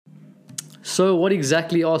So what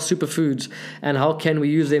exactly are superfoods and how can we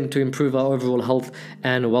use them to improve our overall health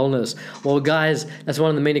and wellness? Well, guys, that's one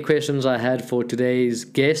of the many questions I had for today's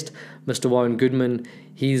guest, Mr. Warren Goodman.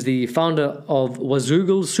 He's the founder of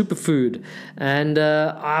Wazoogle Superfood. And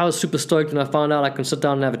I was super stoked when I found out I can sit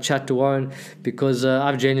down and have a chat to Warren because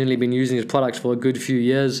I've genuinely been using his products for a good few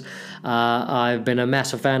years. I've been a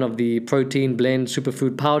massive fan of the protein blend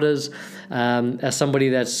superfood powders. As somebody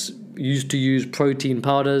that's used to use protein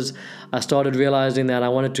powders, I started realizing that I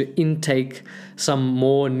wanted to intake some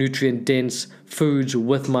more nutrient dense foods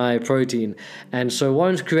with my protein. And so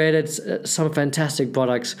Warren's created some fantastic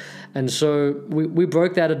products. And so we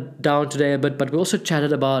broke that down today a bit, but we also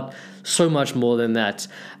chatted about so much more than that.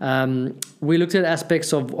 We looked at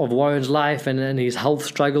aspects of Warren's life and his health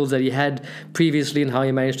struggles that he had previously and how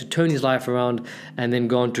he managed to turn his life around and then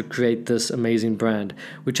go on to create this amazing brand.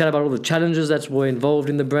 We chatted about all the challenges that were involved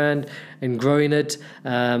in the brand and growing it,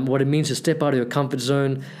 what it means to step out of your comfort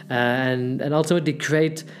zone and ultimately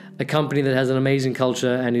create a company that has an amazing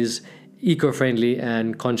culture and is eco-friendly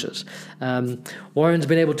and conscious. Warren's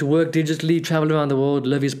been able to work digitally, travel around the world,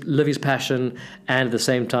 live his passion, and at the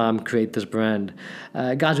same time create this brand.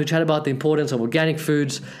 Guys, we chat about the importance of organic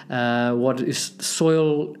foods, what is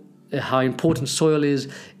soil, how important soil is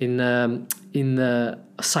in the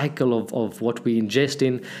cycle of what we ingest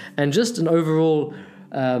in, and just an overall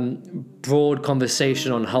broad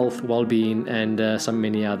conversation on health, well-being, and some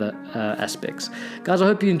many other aspects. Guys, I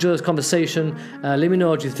hope you enjoy this conversation. Let me know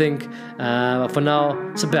what you think. For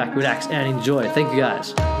now, sit back, relax, and enjoy. Thank you,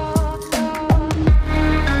 guys.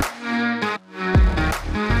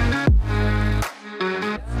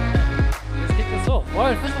 Let's kick this off.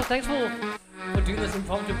 Warren, first of all, thanks for doing this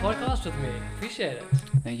impromptu podcast with me. Appreciate it.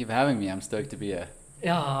 Thank you for having me. I'm stoked to be here.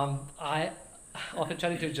 Yeah, after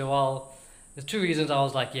chatting to Joel, there's two reasons I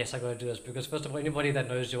was like, yes, I got to do this. Because first of all, anybody that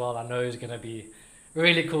knows Joel, I know is going to be a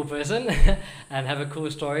really cool person and have a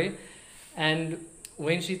cool story. And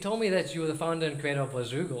when she told me that you were the founder and creator of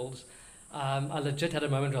Wazoogles, I legit had a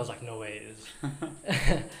moment where I was like, no way it is.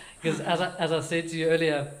 Because as I said to you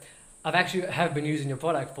earlier, I've been using your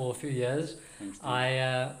product for a few years. Thanks,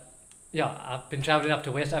 Steve. I've been traveling up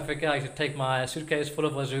to West Africa. I used to take my suitcase full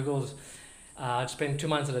of Wazoogles. I'd spend 2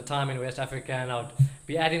 months at a time in West Africa, and I'd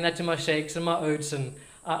be adding that to my shakes and my oats, and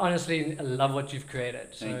I honestly love what you've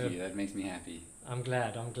created. Thank you, that makes me happy. I'm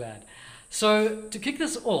glad. So to kick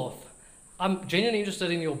this off, I'm genuinely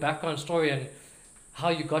interested in your background story and how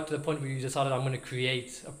you got to the point where you decided I'm going to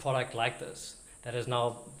create a product like this that is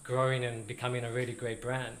now growing and becoming a really great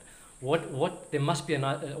brand. There must be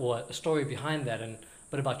a story behind that, and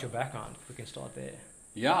a bit about your background, if we can start there.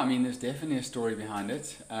 Yeah, I mean, there's definitely a story behind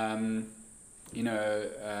it.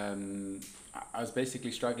 I was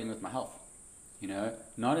basically struggling with my health,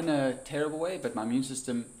 not in a terrible way, but my immune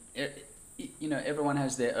system, everyone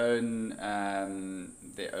has their own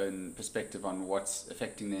perspective on what's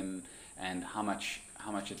affecting them and how much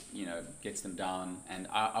it, gets them down. And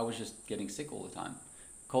I was just getting sick all the time.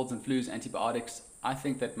 Colds and flus, antibiotics. I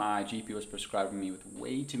think that my GP was prescribing me with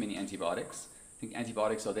way too many antibiotics. I think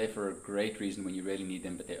antibiotics are there for a great reason when you really need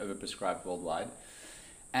them, but they're overprescribed worldwide.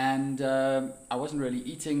 And I wasn't really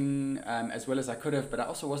eating as well as I could have, but I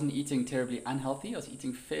also wasn't eating terribly unhealthy. I was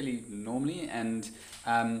eating fairly normally, and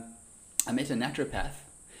I met a naturopath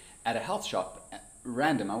at a health shop,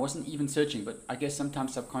 random. I wasn't even searching, but I guess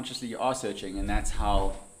sometimes subconsciously you are searching, and that's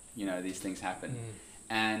how these things happen.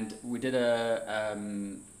 And we did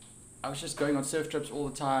I was just going on surf trips all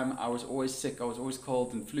the time. I was always sick. I was always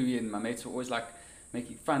cold and flu-y, and my mates were always like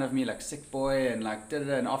making fun of me, like sick boy, and like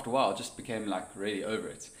da-da-da. And after a while, I just became like really over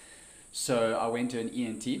it. So I went to an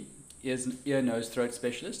ENT, ear, nose, throat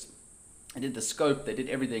specialist. I did the scope, they did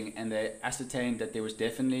everything, and they ascertained that there was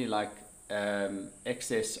definitely like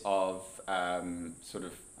excess of sort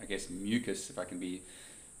of, I guess, mucus, if I can be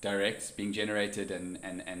direct, being generated, and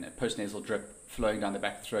a postnasal drip flowing down the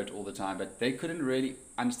back of the throat all the time. But they couldn't really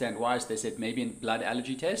understand why, so they said maybe a blood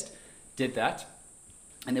allergy test. Did that.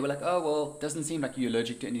 And they were like, oh, well, doesn't seem like you're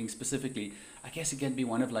allergic to anything specifically. I guess it can be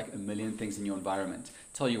one of like a million things in your environment.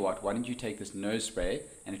 Tell you what, why don't you take this nose spray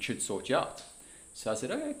and it should sort you out. So I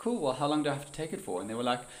said, okay, cool. Well, how long do I have to take it for? And they were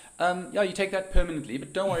like, yeah, you take that permanently,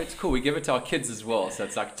 but don't worry, it's cool. We give it to our kids as well, so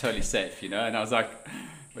it's like totally safe, And I was like,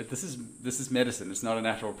 but this is medicine. It's not a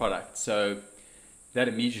natural product. So that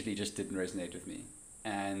immediately just didn't resonate with me.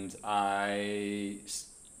 And I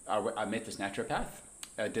met this naturopath.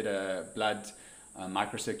 I did a blood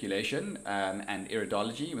microcirculation and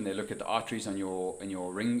iridology when they look at the arteries on your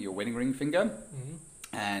wedding ring finger. Mm-hmm.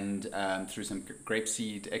 And through some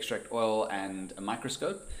grapeseed extract oil and a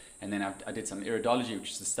microscope. And then I did some iridology,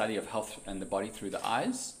 which is the study of health and the body through the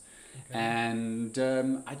eyes. Okay. And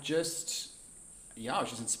I was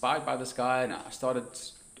just inspired by this guy, and I started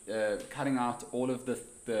cutting out all of the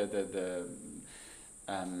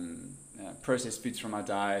processed foods from my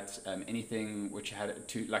diet, anything which had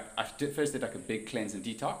to, like, first did like a big cleanse and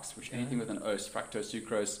detox, which anything with an OS, fructose,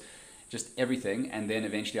 sucrose, just everything. And then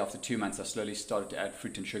eventually after 2 months, I slowly started to add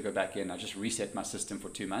fruit and sugar back in. I just reset my system for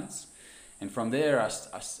 2 months. And from there,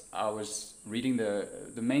 I was reading the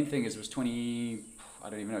main thing was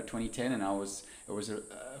 2010, and it was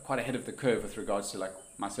quite ahead of the curve with regards to like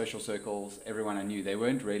my social circles. Everyone I knew, they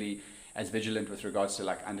weren't really as vigilant with regards to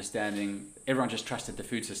like understanding. Everyone just trusted the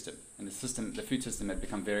food system, and the food system had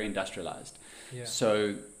become very industrialized. Yeah.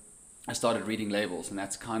 So I started reading labels, and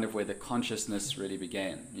that's kind of where the consciousness really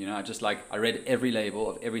began. You know, I read every label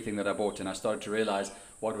of everything that I bought, and I started to realize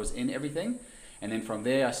what was in everything. And then from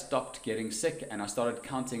there, I stopped getting sick, and I started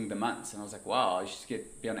counting the months. And I was like, wow, I should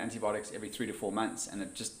be on antibiotics every 3 to 4 months. And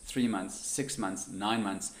it just 3 months, 6 months, 9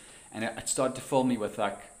 months. And it started to fill me with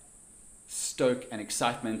like stoke and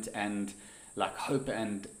excitement and like hope.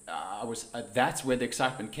 And that's where the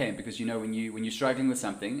excitement came, because you know, when you're struggling with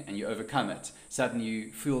something and you overcome it, suddenly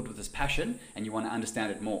you're filled with this passion and you want to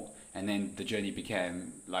understand it more. And then the journey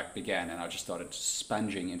began, and I just started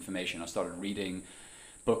sponging information. I started reading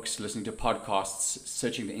books, listening to podcasts,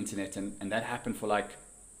 searching the internet, and that happened for like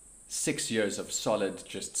 6 years of solid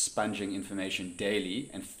just sponging information daily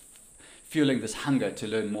and fueling this hunger to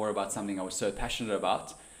learn more about something I was so passionate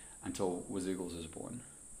about, until Wazoogles was born.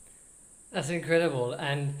 That's incredible,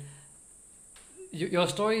 and your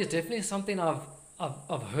story is definitely something I've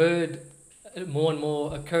heard more and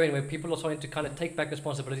more occurring, where people are starting to kind of take back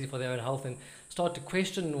responsibility for their own health and start to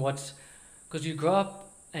question because you grow up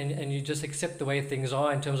and you just accept the way things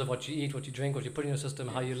are in terms of what you eat, what you drink, what you put in your system,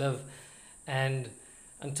 how you live. And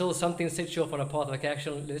until something sets you off on a path like,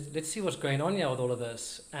 actually, let's see what's going on here with all of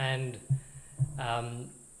this. And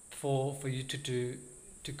for you to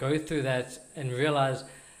go through that and realize,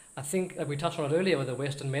 I think we touched on it earlier with the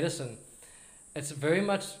Western medicine, it's very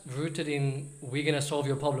much rooted in, we're going to solve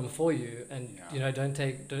your problem for you, and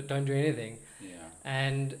don't do anything.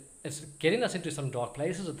 And it's getting us into some dark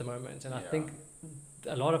places at the moment. And I think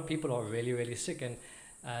a lot of people are really, really sick, and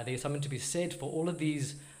there's something to be said for all of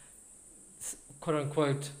these quote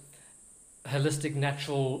unquote holistic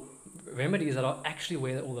natural remedies that are actually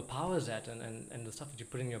where all the power is at, and the stuff that you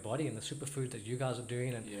put in your body, and the superfood that you guys are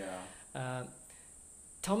doing. And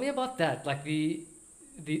tell me about that, like the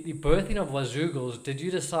birthing of Wazoogles. Did you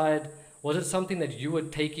decide, was it something that you were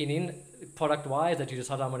taking in product wise, that you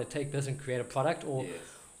decided, I'm going to take this and create a product? Or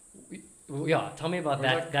tell me about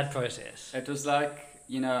that process. It was like,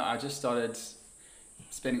 I just started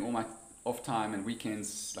spending all my off time and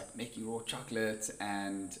weekends like making raw chocolate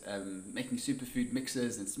and making superfood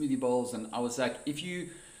mixes and smoothie bowls. And I was like, if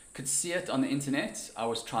you could see it on the internet, I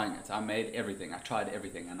was trying it. I made everything. I tried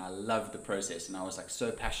everything, and I loved the process. And I was like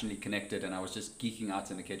so passionately connected, and I was just geeking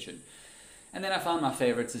out in the kitchen. And then I found my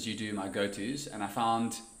favorites, as you do, my go-tos. And I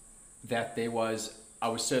found that I was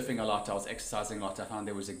surfing a lot, I was exercising a lot. I found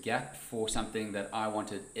there was a gap for something that I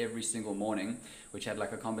wanted every single morning, which had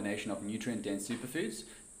like a combination of nutrient-dense superfoods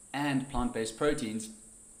and plant-based proteins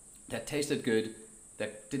that tasted good,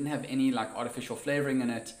 that didn't have any like artificial flavoring in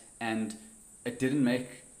it, and it didn't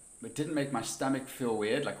make my stomach feel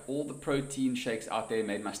weird. Like all the protein shakes out there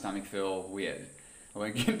made my stomach feel weird. I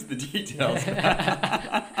won't get into the details.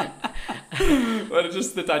 But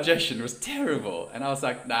just the digestion was terrible. And I was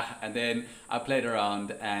like, nah. And then I played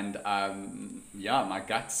around, and my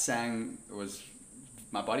gut sang,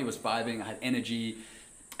 my body was vibing, I had energy,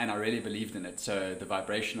 and I really believed in it. So the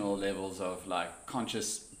vibrational levels of like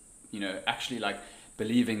conscious, actually like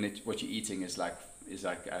believing that what you're eating is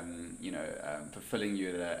fulfilling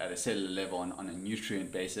you at a cellular level on a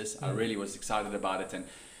nutrient basis. I really was excited about it, and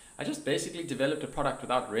I just basically developed a product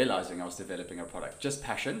without realizing I was developing a product, just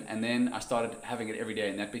passion. And then I started having it every day,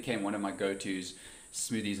 and that became one of my go-tos,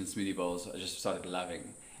 smoothies and smoothie bowls. I just started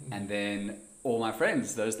loving. And then all my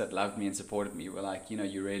friends, those that loved me and supported me, were like,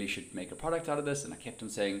 you really should make a product out of this. And I kept on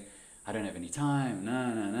saying, I don't have any time, no.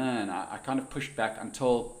 And I kind of pushed back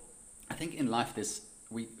until, I think in life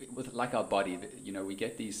like our body, we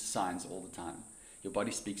get these signs all the time. Your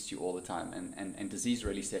body speaks to you all the time, and disease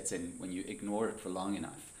really sets in when you ignore it for long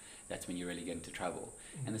enough. That's when you really get into trouble.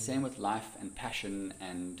 And the same with life and passion,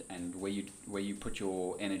 and where you put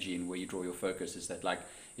your energy and where you draw your focus, is that like,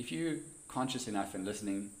 if you're conscious enough and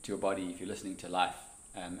listening to your body, if you're listening to life,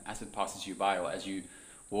 as it passes you by, or as you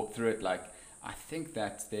walk through it, like, I think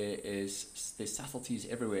that there's subtleties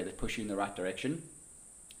everywhere that push you in the right direction.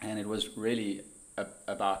 And it was really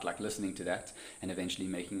about like listening to that and eventually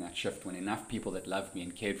making that shift when enough people that loved me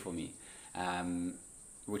and cared for me,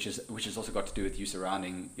 which has also got to do with you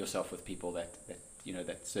surrounding yourself with people that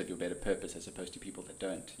that serve your better purpose as opposed to people that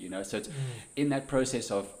don't, so it's in that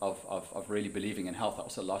process of really believing in health. I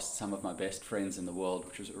also lost some of my best friends in the world,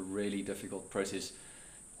 which was a really difficult process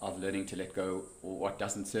of learning to let go or what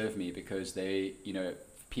doesn't serve me, because they,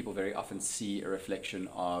 people very often see a reflection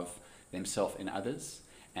of themselves in others.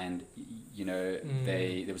 And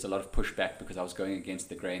there was a lot of pushback because I was going against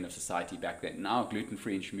the grain of society back then. Now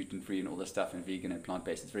gluten-free and gluten-free and all this stuff, and vegan and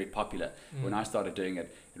plant-based, it's very popular. When I started doing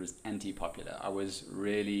it, it was anti-popular. I was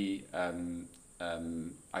really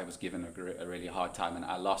I was given a really hard time, and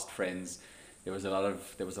I lost friends. There was a lot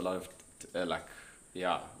of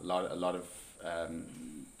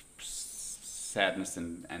sadness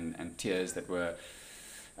and tears that were.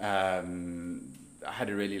 I had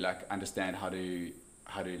to really understand how to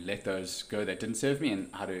let those go that didn't serve me, and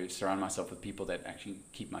how to surround myself with people that actually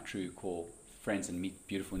keep my true core friends and meet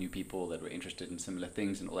beautiful new people that were interested in similar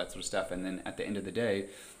things and all that sort of stuff. And then at the end of the day,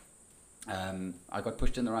 I got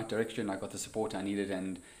pushed in the right direction. I got the support I needed,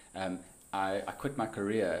 and I quit my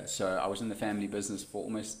career. So I was in the family business for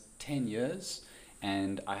almost 10 years,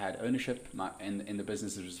 and I had ownership in the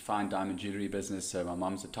business. It was a fine diamond jewelry business. So my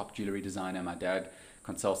mom's a top jewelry designer. My dad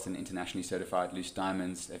consults in internationally certified loose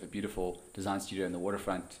diamonds. They have a beautiful design studio in the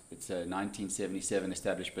waterfront. It's a 1977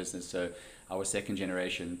 established business. So I was second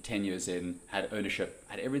generation, 10 years in, had ownership,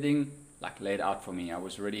 had everything laid out for me. I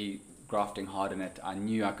was really grafting hard in it. I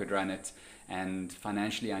knew I could run it, and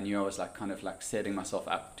financially I knew I was setting myself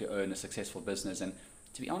up to earn a successful business. And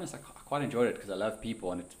to be honest, I quite enjoyed it because I love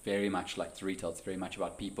people, and it's very much like retail. It's very much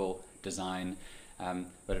about people, design,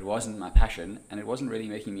 but it wasn't my passion, and it wasn't really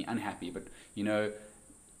making me unhappy. But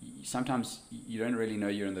sometimes you don't really know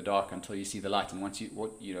you're in the dark until you see the light, and once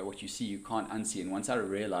what you see you can't unsee. And once I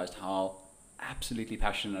realized how absolutely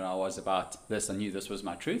passionate I was about this, I knew this was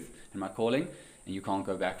my truth and my calling, and you can't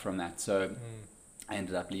go back from that. So I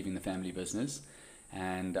ended up leaving the family business,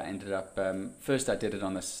 and I ended up first I did it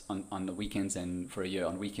on the weekends, and for a year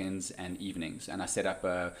on weekends and evenings, and I set up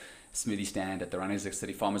a smoothie stand at the Runners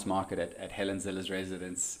City Farmers Market at Helen Ziller's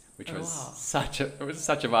residence, which was such a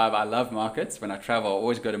vibe. I love markets. When I travel, I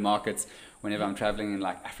always go to markets. Whenever I'm traveling in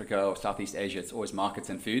Africa or Southeast Asia, it's always markets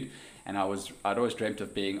and food. And I'd always dreamt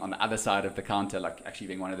of being on the other side of the counter, actually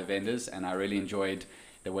being one of the vendors. And I really enjoyed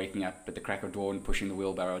the waking up at the crack of dawn, pushing the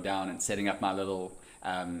wheelbarrow down and setting up my little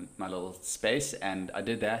space. And I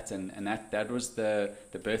did that, and that was the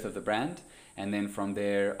birth of the brand. And then from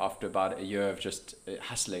there, after about a year of just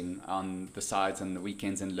hustling on the sides and the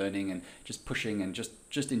weekends and learning and just pushing and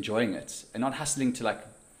just enjoying it, and not hustling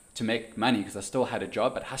to make money, because I still had a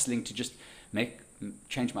job, but hustling to just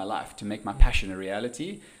change my life, to make my passion a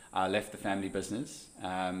reality. I left the family business.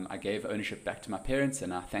 I gave ownership back to my parents,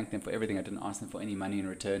 and I thanked them for everything. I didn't ask them for any money in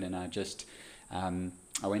return, and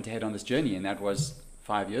I went ahead on this journey, and that was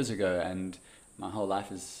 5 years ago, and my whole life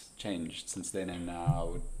has changed since then. And I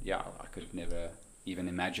could never even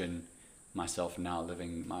imagine myself now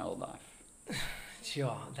living my old life.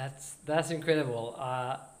 Sure, that's incredible.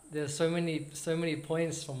 There's so many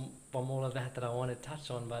points from all of that I want to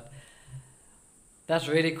touch on, but that's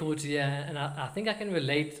really cool to hear, and I think I can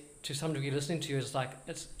relate to some degree. Listening to you,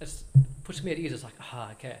 it's puts me at ease. It's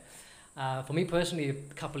okay. For me personally, a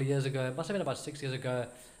couple of years ago, it must have been about 6 years ago,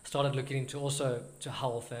 started looking into also to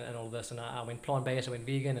health and all this, and I went plant-based, I went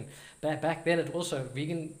vegan, and back then it also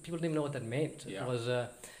vegan, people didn't even know what that meant. It was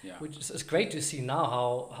which is great to see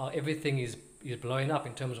now how everything is blowing up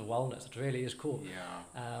in terms of wellness. It really is cool.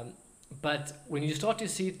 But when you start to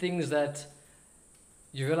see things that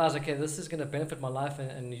you realize, okay, this is going to benefit my life,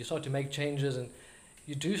 and you start to make changes, and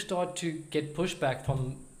you do start to get pushback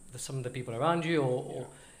from some of the people around you, or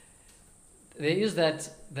there is that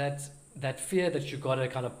fear that you got to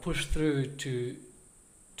kind of push through to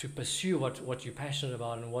pursue what you're passionate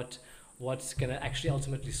about and what's going to actually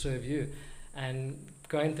ultimately serve you. And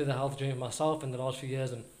going through the health journey myself in the last few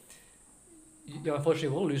years, and you unfortunately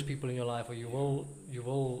will lose people in your life, or you will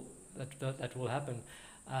that will happen.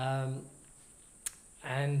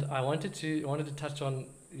 And I wanted to touch on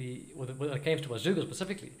when it came to Wazuga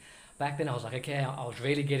specifically. Back then I was like, okay, I was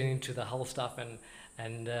really getting into the health stuff,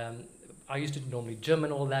 and I used to normally gym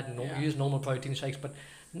and all that, and use normal protein shakes, but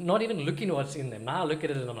not even looking at what's in them. Now I look at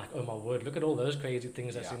it and I'm like, oh my word, look at all those crazy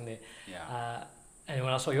things that's in there. And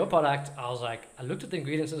when I saw your product, I was like, I looked at the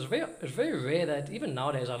ingredients, and it's very rare that even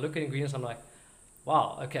nowadays I look at ingredients and I'm like,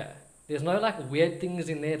 wow, okay, there's no weird things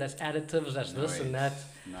in there that's additives, that's this and that.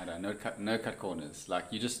 No cut corners.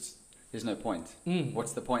 There's no point.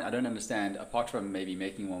 What's the point? I don't understand, apart from maybe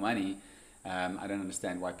making more money. I don't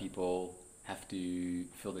understand why people have to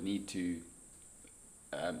feel the need to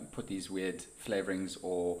put these weird flavorings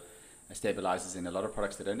or stabilizers in a lot of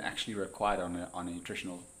products that don't actually require it on a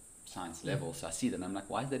nutritional science level. So I see that and I'm like,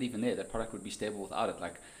 why is that even there? That product would be stable without it.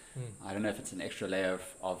 Like, I don't know if it's an extra layer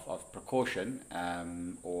of precaution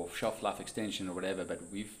or shelf life extension or whatever, but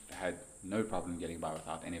we've had no problem getting by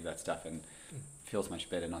without any of that stuff, and feels much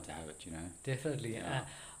better not to have it, you know. Definitely. Yeah.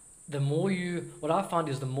 What I found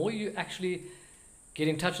is the more you actually get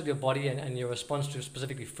in touch with your body and your response to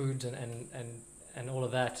specifically foods and all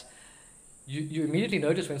of that, you immediately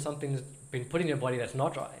notice when something's been put in your body that's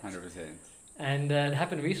not right. 100%. And it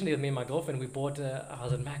happened recently with me and my girlfriend. We bought, I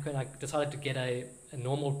was at Macro and I decided to get a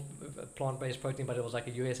normal plant-based protein, but it was like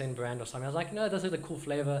a USN brand or something. I was like, no, this is a cool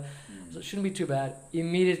flavor. So it shouldn't be too bad.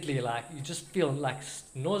 Immediately, like, you just feel like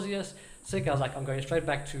nauseous, sick. I was like, I'm going straight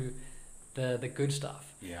back to the good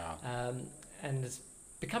stuff. Yeah. And it's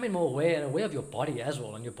becoming more aware of your body as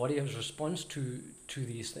well, and your body's response to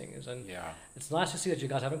these things. And Yeah. it's nice to see that you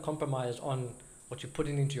guys haven't compromised on what you're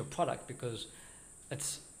putting into your product, because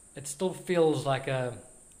it still feels like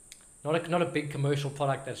not a big commercial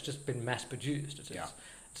product that's just been mass produced.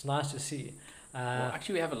 It's nice to see. Well,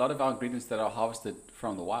 actually, we have a lot of our ingredients that are harvested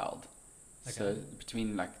from the wild. Okay. So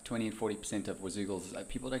between like 20 and 40% of Wazoogles,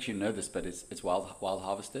 people don't actually know this, but it's wild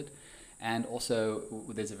harvested. And also,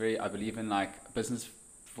 there's a very, I believe in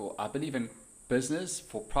business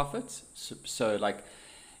for profit. So like,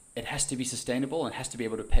 it has to be sustainable and has to be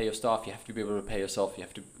able to pay your staff. You have to be able to pay yourself. You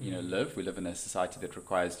have to, live. We live in a society that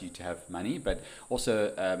requires you to have money, but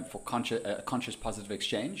also for conscious positive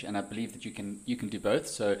exchange. And I believe that you can do both.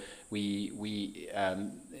 So we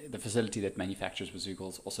the facility that manufactures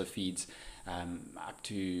Wazoogles also feeds up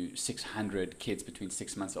to 600 kids between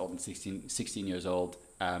 6 months old and 16 years old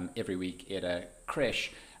every week at a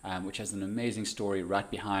creche. Which has an amazing story right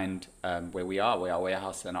behind where our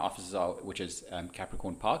warehouse and our offices are, which is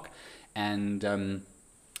Capricorn Park. And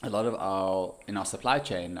a lot of in our supply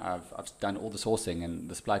chain, I've done all the sourcing and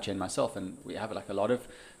the supply chain myself, and we have like a lot of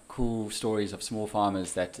cool stories of small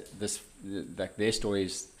farmers that their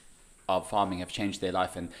stories of farming have changed their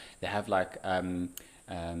life, and they have like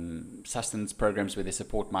sustenance programs where they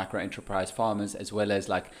support micro enterprise farmers, as well as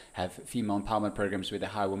like have female empowerment programs where they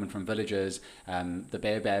hire women from villages. The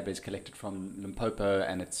baobab is collected from Limpopo,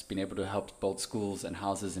 and it's been able to help build schools and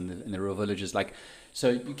houses in the rural villages. Like, so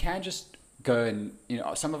you can just go and,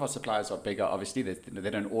 some of our suppliers are bigger, obviously they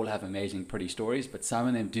don't all have amazing pretty stories, but some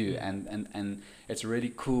of them do, and it's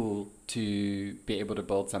really cool to be able to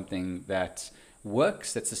build something that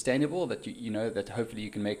works, that's sustainable, that that hopefully you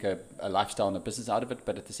can make a lifestyle and a business out of it,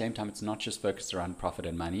 but at the same time it's not just focused around profit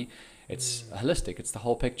and money. It's holistic. It's the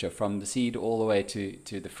whole picture, from the seed all the way to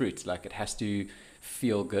the fruit. Like, it has to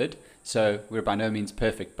feel good. So we're by no means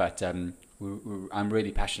perfect, but I'm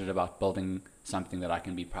really passionate about building something that I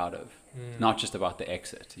can be proud of, not just about the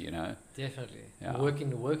exit. Definitely. Yeah.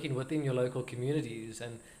 Working within your local communities,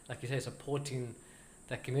 and like you say, supporting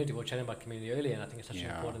that community. We were chatting about community earlier, and I think it's such an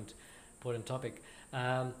important topic.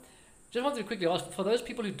 Just wanted to quickly ask, for those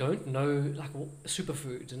people who don't know like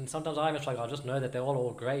superfoods, and sometimes I'm just like, I just know that they're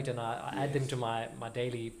all great, and I add them to my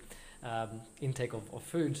daily intake of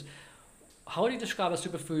foods. How would you describe a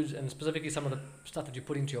superfoods, and specifically some of the stuff that you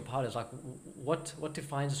put into your powders? Like, what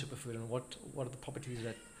defines a superfood, and what are the properties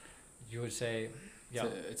that you would say? Yeah,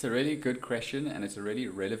 it's a really good question, and it's a really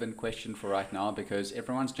relevant question for right now, because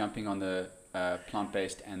everyone's jumping on the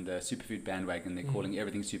plant-based and the superfood bandwagon. They're calling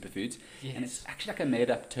everything superfoods, and it's actually like a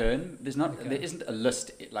made-up term. There isn't a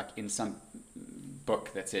list like in some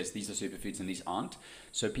book that says these are superfoods and these aren't.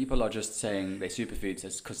 So people are just saying they're superfoods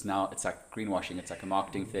because now it's like greenwashing. It's like a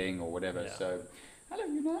marketing thing or whatever. Yeah. So hello,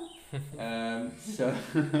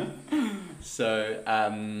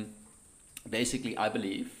 so basically, I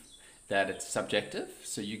believe that it's subjective.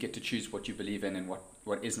 So you get to choose what you believe in and what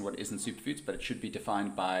is and what isn't superfoods, but it should be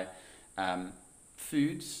defined by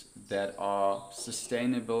foods that are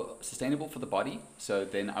sustainable for the body. So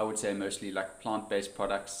then I would say mostly like plant-based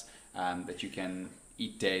products that you can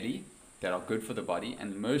eat daily, that are good for the body,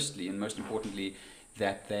 and most importantly,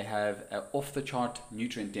 that they have an off-the-chart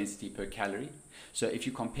nutrient density per calorie. So if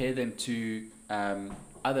you compare them to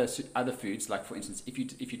other foods, like for instance, if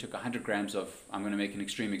you took 100 grams of, I'm going to make an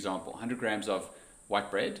extreme example, 100 grams of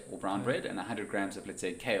white bread or brown bread and 100 grams of, let's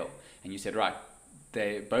say, kale, and you said, right,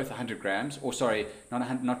 they both 100 grams, or sorry, not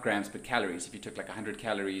 100, not grams, but calories. If you took like 100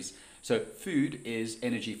 calories, so food is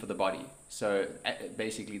energy for the body. So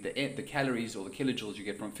basically, the calories or the kilojoules you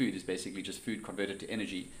get from food is basically just food converted to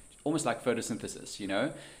energy, almost like photosynthesis, you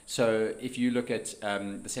know. So if you look at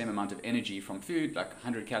the same amount of energy from food, like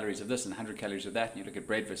 100 calories of this and 100 calories of that, and you look at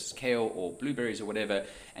bread versus kale or blueberries or whatever,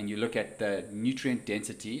 and you look at the nutrient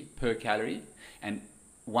density per calorie, and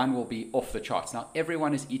one will be off the charts. Now,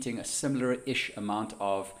 everyone is eating a similar-ish amount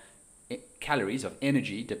of calories, of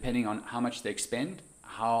energy, depending on how much they expend,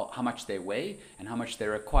 how much they weigh, and how much they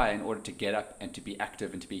require in order to get up and to be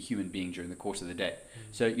active and to be a human being during the course of the day.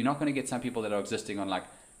 So you're not going to get some people that are existing on like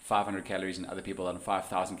 500 calories and other people on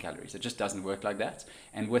 5,000 calories. It just doesn't work like that.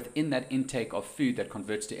 And within that intake of food that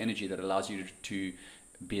converts to energy, that allows you to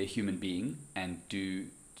be a human being and do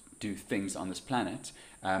things on this planet,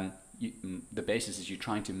 the basis is you're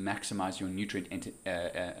trying to maximize your nutrient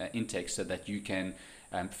intake so that you can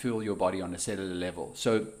fuel your body on a cellular level.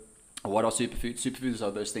 So what are superfoods? Superfoods are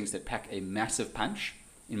those things that pack a massive punch,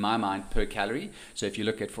 in my mind, per calorie. So if you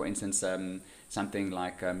look at, for instance, something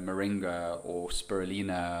like moringa or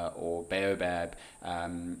spirulina or baobab,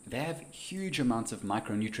 they have huge amounts of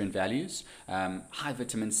micronutrient values, high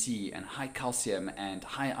vitamin C and high calcium and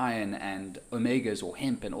high iron and omegas or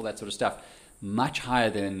hemp and all that sort of stuff, much higher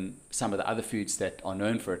than some of the other foods that are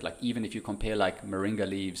known for it. Like even if you compare like moringa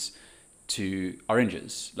leaves to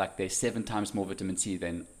oranges, like there's 7 times more vitamin C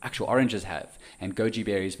than actual oranges have, and goji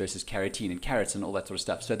berries versus carotene and carrots and all that sort of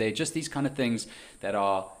stuff. So they're just these kind of things that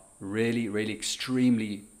are really, really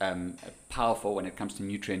extremely powerful when it comes to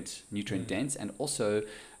nutrient dense. And also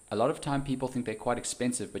a lot of time people think they're quite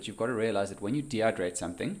expensive, but you've got to realize that when you dehydrate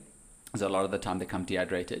something, because a lot of the time they come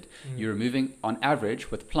dehydrated, you're removing, on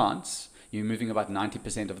average with plants, you're removing about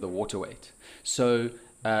 90% of the water weight. So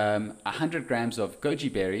 100 grams of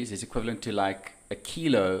goji berries is equivalent to like a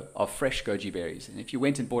kilo of fresh goji berries. And if you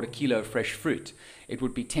went and bought a kilo of fresh fruit, it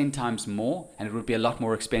would be 10 times more, and it would be a lot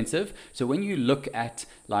more expensive. So when you look at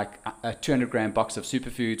like a 200 gram box of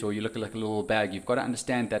superfoods, or you look at like a little bag, you've got to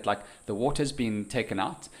understand that like the water's been taken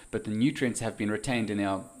out, but the nutrients have been retained, and they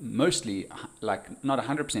are mostly, like not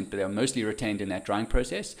 100%, but they are mostly retained in that drying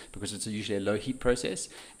process, because it's usually a low heat process.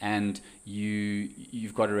 And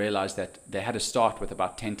you've got to realize that they had to start with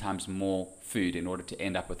about 10 times more food in order to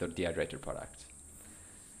end up with a dehydrated product.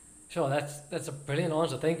 Sure, that's a brilliant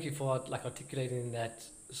answer. Thank you for like articulating that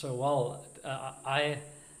so well. I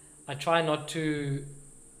try not to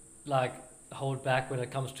like hold back when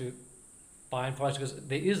it comes to buying products, because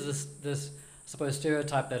there is this I suppose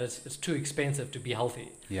stereotype that it's too expensive to be healthy.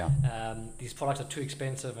 Yeah. These products are too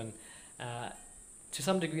expensive, and to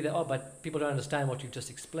some degree they are, but people don't understand what you've just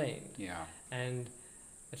explained. Yeah. And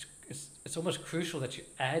it's almost crucial that you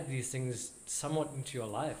add these things somewhat into your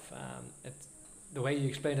life. The way you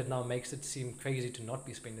explained it now makes it seem crazy to not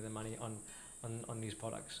be spending the money on these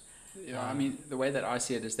products. Yeah, I mean, the way that I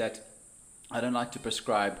see it is that I don't like to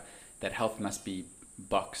prescribe that health must be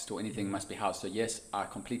boxed or anything must be housed. So yes, I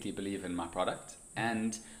completely believe in my product,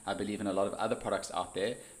 and I believe in a lot of other products out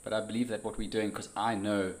there, but I believe that what we're doing, because I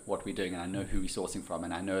know what we're doing and I know who we're sourcing from,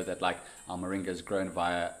 and I know that like our moringa is grown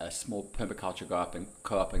via a small permaculture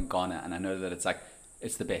co-op in Ghana, and I know that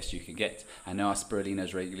it's the best you can get. I know our spirulina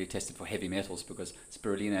is regularly tested for heavy metals, because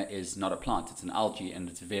spirulina is not a plant, it's an algae, and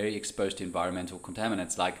it's very exposed to environmental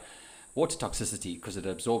contaminants like water toxicity, because it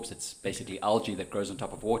absorbs, it's basically algae that grows on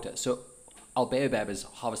top of water. So our baobab is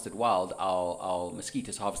harvested wild, our mesquite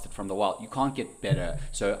is harvested from the wild. You can't get better.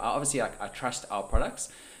 So obviously I trust our products,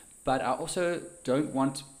 but I also don't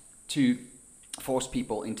want to force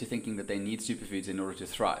people into thinking that they need superfoods in order to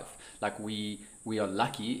thrive. Like we are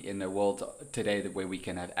lucky in a world today where we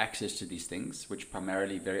can have access to these things, which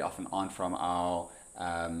primarily very often aren't from our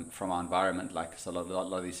environment. Like so a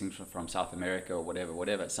lot of these things from South America or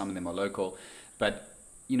whatever. Some of them are local, but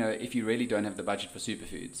you know, if you really don't have the budget for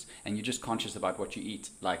superfoods and you're just conscious about what you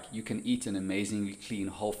eat, like you can eat an amazingly clean,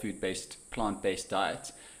 whole food-based, plant-based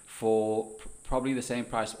diet for probably the same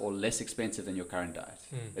price or less expensive than your current diet.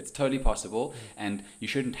 It's totally possible, and you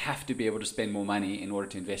shouldn't have to be able to spend more money in order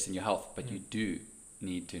to invest in your health, but you do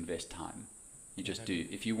need to invest time. You just do.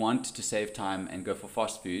 If you want to save time and go for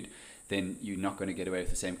fast food, then you're not going to get away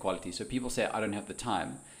with the same quality. So people say, I don't have the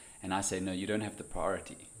time, and I say, no, you don't have the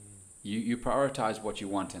priority. You prioritize what you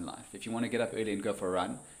want in life. If you want to get up early and go for a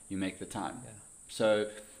run, you make the time. Yeah. So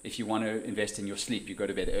if you want to invest in your sleep, you go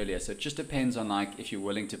to bed earlier. So it just depends on like if you're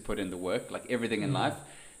willing to put in the work. Like everything in life,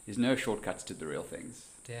 there's no shortcuts to the real things.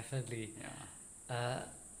 Definitely. Yeah.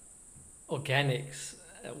 Organics.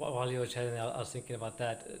 While you were chatting, I was thinking about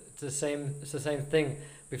that. It's the same thing.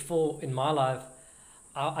 Before in my life,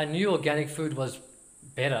 I knew organic food was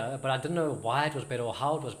better, but I didn't know why it was better or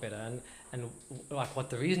how it was better, and like what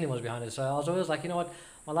the reasoning was behind it. So I was always like, you know what,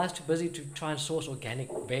 my life's too busy to try and source organic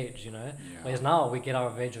veg, you know. Yeah. Whereas now we get our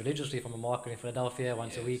veg religiously from a market in Philadelphia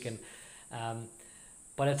once a week, and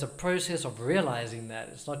but it's a process of realizing that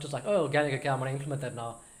it's not just like, oh, organic, okay, I'm going to implement that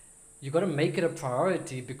now. You got to make it a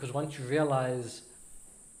priority, because once you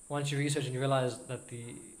research and you realize that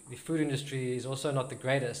the food industry is also not the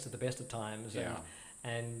greatest at the best of times, Yeah.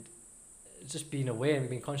 and just being aware and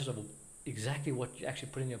being conscious of exactly what you actually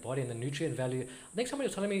put in your body and the nutrient value. I think somebody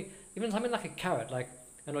was telling me, even something like a carrot, like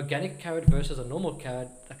an organic carrot versus a normal carrot,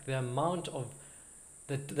 like the amount of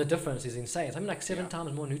the difference is insane. Something like 7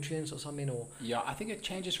 times more nutrients or something. Or Yeah, I think it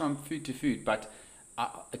changes from food to food, but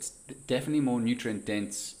it's definitely more nutrient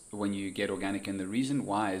dense when you get organic. And the reason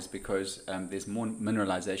why is because there's more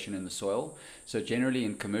mineralization in the soil. So generally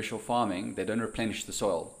in commercial farming, they don't replenish the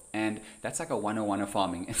soil. And that's like a 101 of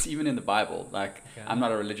farming. It's even in the Bible. Like, Okay. I'm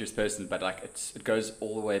not a religious person, but like it goes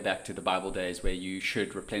all the way back to the Bible days, where you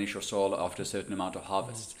should replenish your soil after a certain amount of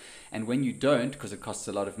harvests. And when you don't, because it costs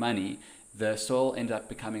a lot of money, the soil ends up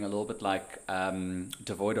becoming a little bit like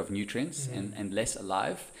devoid of nutrients and less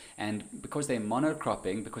alive. And because they're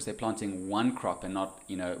monocropping, because they're planting one crop and not,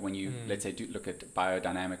 you know, when you, let's say, look at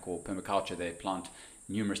biodynamic or permaculture, they plant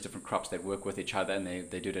numerous different crops that work with each other, and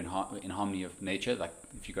they do it in harmony of nature. Like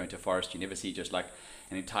if you go into a forest, you never see just like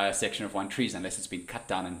an entire section of one trees unless it's been cut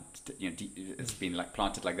down and, you know, it's been like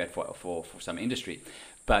planted like that for some industry.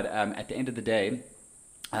 But at the end of the day,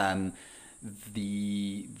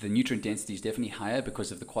 the nutrient density is definitely higher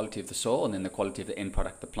because of the quality of the soil and then the quality of the end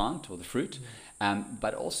product, the plant or the fruit.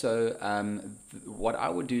 But also, what I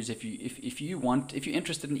would do is if you're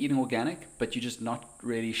interested in eating organic, but you're just not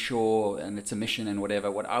really sure and it's a mission and whatever,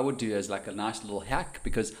 what I would do as like a nice little hack,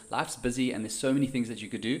 because life's busy and there's so many things that you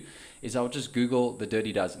could do, is I'll just Google the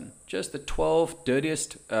Dirty Dozen, just the 12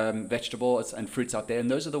 dirtiest vegetables and fruits out there, and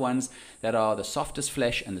those are the ones that are the softest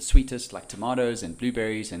flesh and the sweetest, like tomatoes and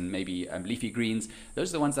blueberries and maybe leafy greens. Those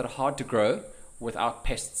are the ones that are hard to grow without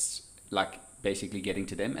pests, like basically getting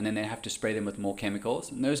to them, and then they have to spray them with more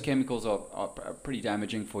chemicals, and those chemicals are pretty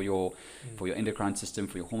damaging for your endocrine system,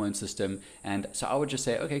 for your hormone system. And so I would just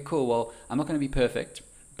say, okay, cool, well, I'm not going to be perfect,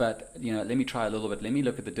 but you know, let me try a little bit, let me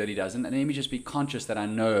look at the Dirty Dozen, and let me just be conscious that I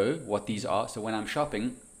know what these are. So when I'm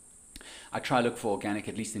shopping, I try to look for organic,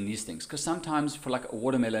 at least in these things, because sometimes for like a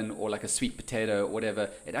watermelon or like a sweet potato or whatever,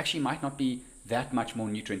 it actually might not be that much more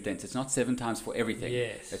nutrient dense. It's not 7 times for everything.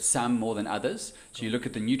 Yes. It's some more than others. So you look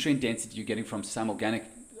at the nutrient density you're getting from some organic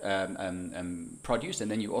produce, and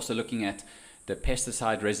then you're also looking at the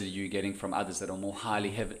pesticide residue you're getting from others that are more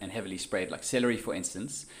heavily sprayed. Like celery, for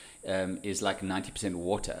instance, is like 90%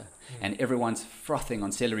 water, and everyone's frothing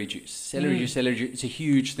on celery juice. Celery juice, it's a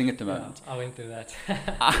huge thing at the moment. I went through that.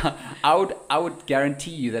 I would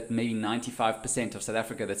guarantee you that maybe 95% of South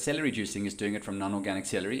Africa that celery juicing is doing it from non-organic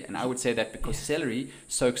celery. And I would say that because celery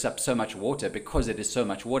soaks up so much water, because it is so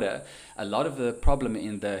much water, a lot of the problem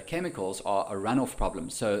in the chemicals are a runoff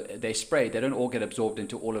problem. So they spray, they don't all get absorbed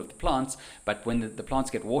into all of the plants, but when the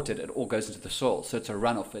plants get watered, it all goes into the soil. So it's a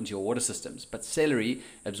runoff into your water systems. But celery,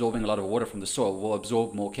 absorbing a lot of water from the soil, will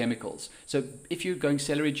absorb more chemicals. So if you're going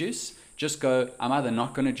celery juice, just go, I'm either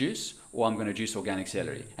not going to juice or I'm going to juice organic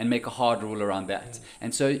celery, and make a hard rule around that.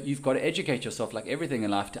 And so you've got to educate yourself, like everything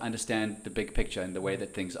in life, to understand the big picture and the way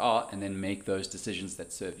that things are, and then make those decisions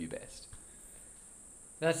that serve you best.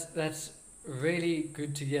 That's really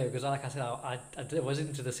good to hear, because like I said, I was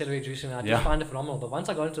into the celery juice and I did find it phenomenal. But once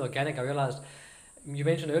I got into organic, I realized, you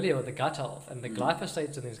mentioned earlier with the gut health and the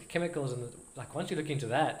glyphosates and these chemicals, and like once you look into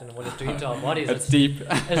that and what it's doing to our bodies, It's deep.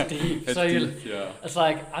 It's deep. It's So deep, yeah. it's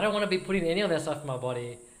like, I don't want to be putting any of that stuff in my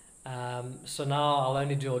body. So now I'll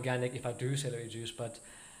only do organic if I do celery juice. But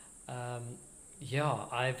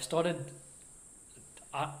I've started.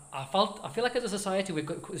 I feel like as a society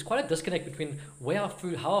there's quite a disconnect between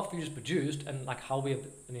how our food is produced and like how we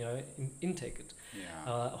intake it,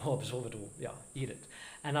 or absorb it, or eat it.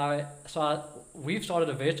 And we've started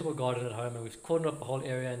a vegetable garden at home, and we've cordoned up the whole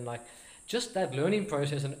area, and like just that learning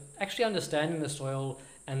process and actually understanding the soil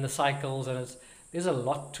and the cycles, and there's a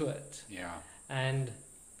lot to it. Yeah. And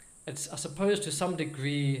it's, I suppose, to some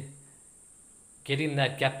degree, getting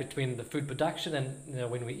that gap between the food production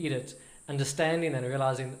and when we eat it, understanding and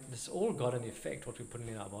realizing it's all got an effect what we're putting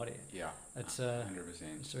in our body. Yeah. It's 100%.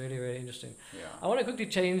 It's really, really interesting. Yeah. I want to quickly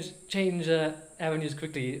change avenues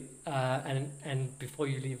quickly, and before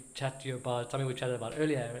you leave, chat to you about something we chatted about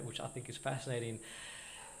earlier, which I think is fascinating.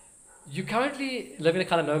 You currently live in a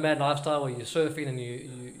kind of nomad lifestyle where you're surfing and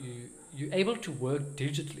you're able to work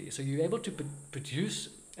digitally, so you're able to produce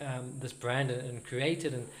this brand and create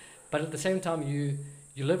it and but at the same time, you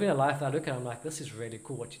live in a life that I look at, I'm like, this is really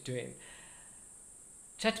cool what you're doing.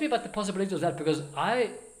 Chat to me about the possibilities of that, because I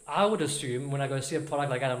would assume when I go see a product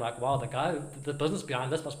like that, I'm like, wow, the business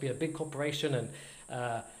behind this must be a big corporation, and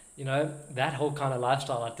that whole kind of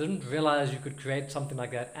lifestyle. I didn't realize you could create something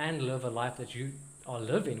like that and live a life that you are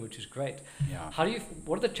living, which is great. Yeah.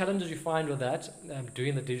 What are the challenges you find with that,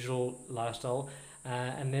 doing the digital lifestyle,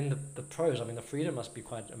 and then the pros? I mean, the freedom must be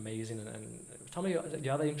quite amazing. And tell me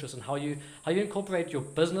your other interests and how you incorporate your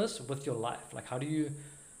business with your life. Like, how do you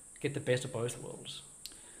get the best of both worlds?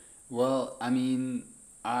 Well, I mean,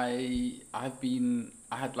 I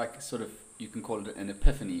had like sort of, you can call it an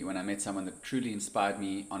epiphany, when I met someone that truly inspired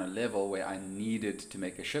me on a level where I needed to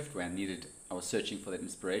make a shift, I was searching for that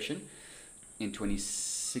inspiration in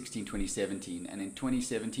 2016, 2017. And in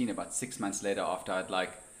 2017, about 6 months later, after I'd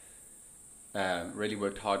really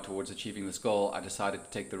worked hard towards achieving this goal, I decided to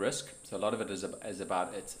take the risk. So a lot of it is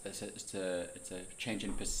about it's a change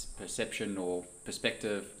in perception or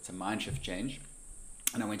perspective. It's a mind shift change.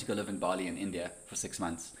 And I went to go live in Bali in India for 6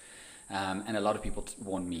 months. And a lot of people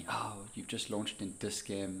warned me, oh, you've just launched in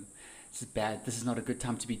Dis-Chem. This is bad. This is not a good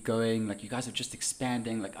time to be going. Like, you guys are just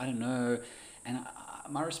expanding. Like, I don't know. And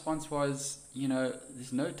my response was,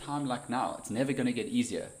 there's no time like now. It's never going to get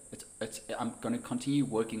easier. I'm going to continue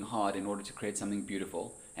working hard in order to create something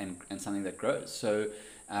beautiful and something that grows. So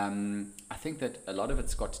I think that a lot of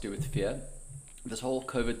it's got to do with fear. This whole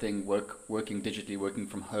COVID thing, working digitally, working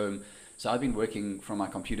from home. So I've been working from my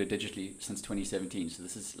computer digitally since 2017. So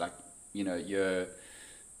this is like, year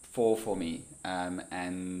 4 for me.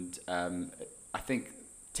 And I think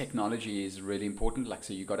technology is really important. Like,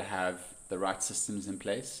 so you got to have the right systems in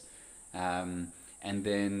place. And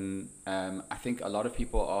then I think a lot of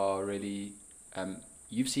people are really,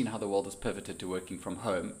 you've seen how the world has pivoted to working from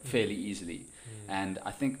home fairly easily. And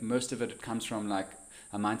I think most of it comes from like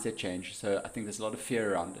a mindset change. So I think there's a lot of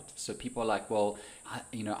fear around it. So people are like, well,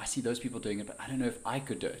 I see those people doing it, but I don't know if I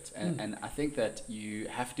could do it. And I think that you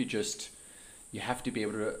have to be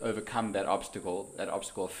able to overcome that obstacle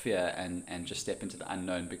of fear, and just step into the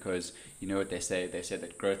unknown, because you know what they say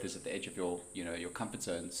that growth is at the edge of your comfort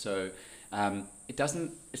zone. So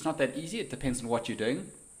it's not that easy. It depends on what you're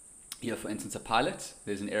doing. For instance, a pilot,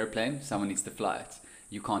 there's an airplane, someone needs to fly it.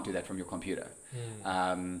 You can't do that from your computer.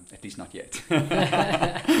 At least not yet.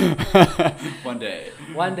 One day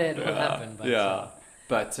it will happen.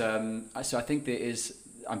 But so I think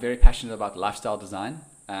I'm very passionate about lifestyle design.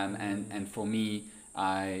 And for me,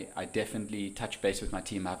 I definitely touch base with my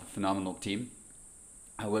team. I have a phenomenal team.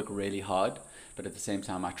 I work really hard, but at the same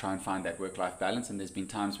time, I try and find that work-life balance. And there's been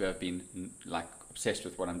times where I've been like obsessed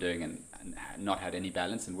with what I'm doing and not had any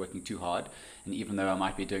balance and working too hard. And even though I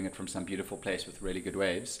might be doing it from some beautiful place with really good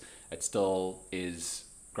waves, it still is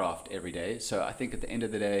graft every day. So I think at the end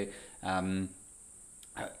of the day,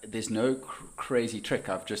 there's no crazy trick.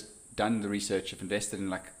 I've just done the research. I've invested in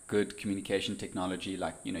like good communication technology,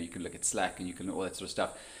 like you can look at Slack and you can all that sort of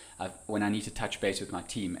stuff. When I need to touch base with my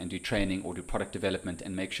team and do training or do product development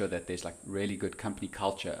and make sure that there's like really good company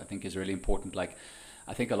culture, I think is really important. Like,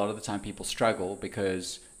 I think a lot of the time people struggle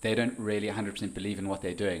because they don't really 100% believe in what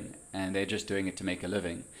they're doing, and they're just doing it to make a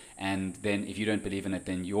living. And then if you don't believe in it,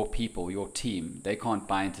 then your people, your team, they can't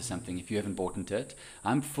buy into something if you haven't bought into it.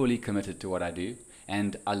 I'm fully committed to what I do,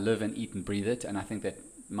 and I live and eat and breathe it. And I think that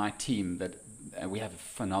my team, we have a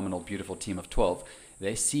phenomenal, beautiful team of 12.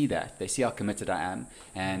 They see that. They see how committed I am,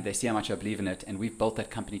 and they see how much I believe in it. And we've built that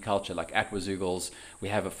company culture. Like at Wazoogles, we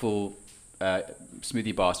have a full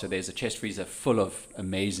smoothie bar. So there's a chest freezer full of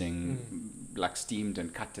amazing, like steamed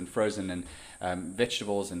and cut and frozen and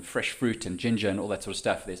vegetables and fresh fruit and ginger and all that sort of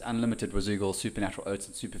stuff. There's unlimited Wazoogles, supernatural oats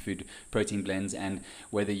and superfood protein blends. And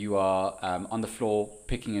whether you are on the floor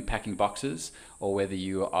picking and packing boxes, or whether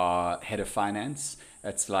you are head of finance,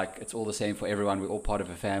 it's all the same for everyone. We're all part of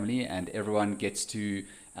a family, and everyone gets to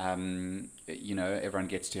everyone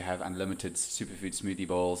gets to have unlimited superfood smoothie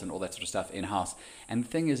bowls and all that sort of stuff in house. And the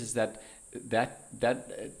thing is that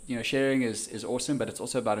sharing is awesome, but it's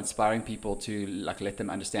also about inspiring people to like let them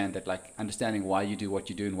understand that, like understanding why you do what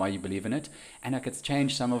you do and why you believe in it. And like it's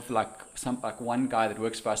changed some one guy that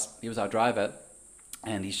works for us. He was our driver.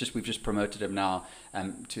 And we've just promoted him now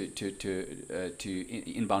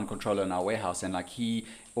to inbound controller in our warehouse. And like he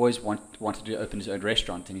always wanted to open his own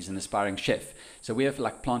restaurant, and he's an aspiring chef. So we have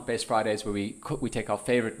like plant-based Fridays where we take our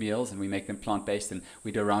favorite meals and we make them plant-based, and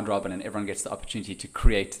we do a round robin, and everyone gets the opportunity to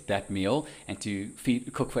create that meal and to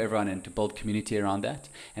cook for everyone and to build community around that.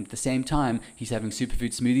 And at the same time, he's having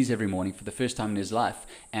superfood smoothies every morning for the first time in his life,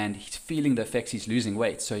 and he's feeling the effects. He's losing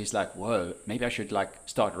weight, so he's like, whoa, maybe I should like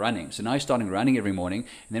start running. So now he's starting running every morning.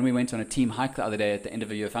 And then we went on a team hike the other day at the end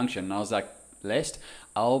of a year function, and I was like, Lest,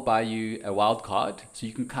 I'll buy you a wild card so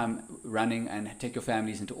you can come running and take your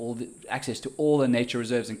families into all the access to all the nature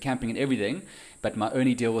reserves and camping and everything. But my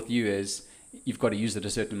only deal with you is you've got to use it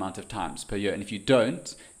a certain amount of times per year. And if you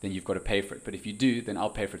don't, then you've got to pay for it. But if you do, then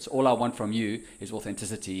I'll pay for it. So all I want from you is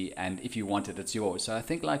authenticity. And if you want it, it's yours. So I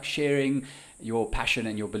think like sharing your passion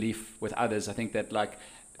and your belief with others, I think that like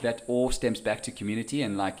that all stems back to community.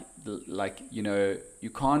 And like, you know,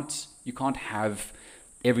 you can't have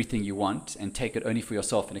everything you want and take it only for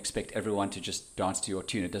yourself and expect everyone to just dance to your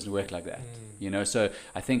tune. It doesn't work like that, you know. So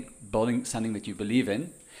I think building something that you believe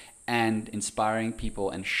in and inspiring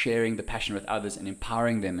people and sharing the passion with others and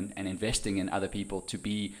empowering them and investing in other people to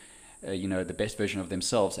be you know, the best version of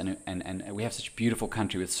themselves, and we have such a beautiful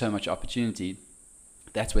country with so much opportunity.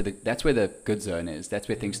 That's where the good zone is. That's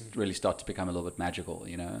where things really start to become a little bit magical,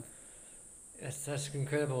 you know. That's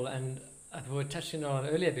incredible. And we were touching on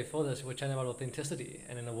earlier before this, we were chatting about authenticity,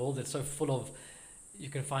 and in a world that's so full of, you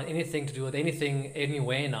can find anything to do with anything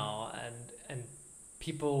anywhere now, and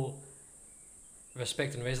people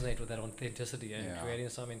respect and resonate with that authenticity and creating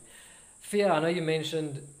something. Fear, I know you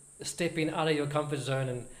mentioned stepping out of your comfort zone,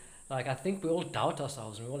 and like I think we all doubt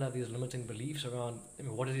ourselves and we all have these limiting beliefs around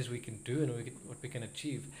what it is we can do and what we can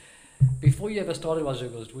achieve. Before you ever started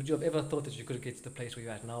Wazugos, would you have ever thought that you could get to the place where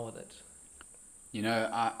you're at now with it? You know,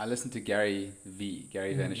 I listen to Gary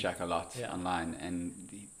Vaynerchuk a lot online, and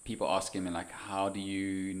people ask him, and like, how do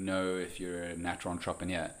you know if you're a natural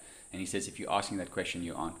entrepreneur? And he says, if you're asking that question,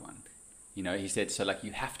 you aren't one. You know, he said, so like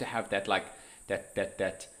you have to have that like that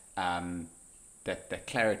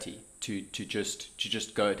clarity to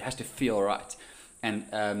just go. It has to feel right. And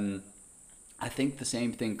I think the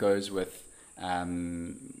same thing goes with a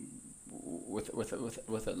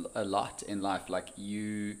lot in life. Like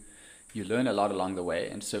you learn a lot along the way.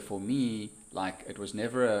 And so for me, like it was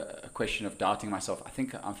never a question of doubting myself. I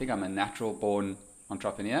think I'm a natural born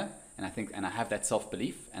entrepreneur, and I have that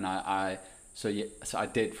self-belief, and so I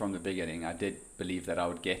did from the beginning. I did believe that I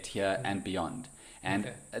would get here and beyond.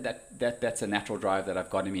 And that's a natural drive that I've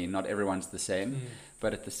got in me. Not everyone's the same,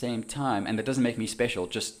 but at the same time, and that doesn't make me special.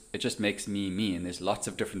 It just makes me. And there's lots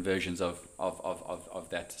of different versions of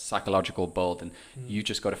that psychological build, and you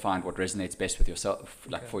just got to find what resonates best with yourself,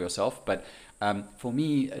 like for yourself. But for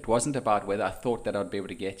me, it wasn't about whether I thought that I'd be able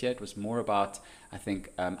to get here. It was more about, I think,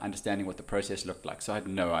 understanding what the process looked like. So I had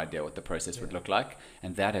no idea what the process would look like,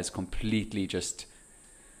 and that has completely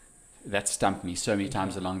that stumped me so many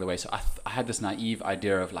times along the way. So I had this naive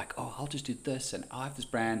idea of like, oh, I'll just do this, and I'll have this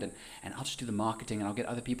brand, and I'll just do the marketing, and I'll get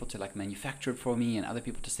other people to like manufacture it for me and other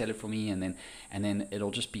people to sell it for me, and then it'll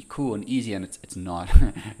just be cool and easy. And it's not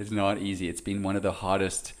it's not easy. It's been one of the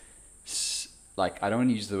hardest, like, I don't want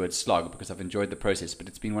to use the word slog because I've enjoyed the process, but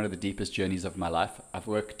it's been one of the deepest journeys of my life. I've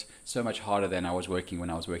worked so much harder than I was working when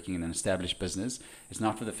I was working in an established business. It's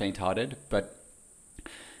not for the faint-hearted, but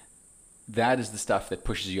that is the stuff that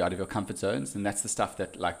pushes you out of your comfort zones, and that's the stuff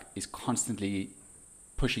that like is constantly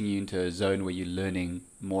pushing you into a zone where you're learning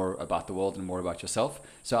more about the world and more about yourself.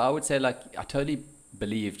 So I would say like I totally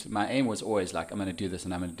believed, my aim was always like, I'm going to do this,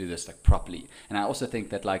 and I'm going to do this like properly. And I also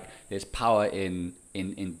think that like there's power in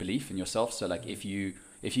belief in yourself. So like if you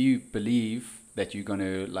believe that you're going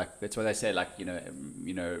to, like, that's what they say, like, you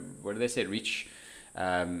know, what do they say, reach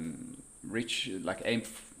like aim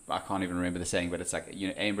I can't even remember the saying, but it's like, you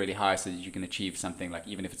know, aim really high so that you can achieve something, like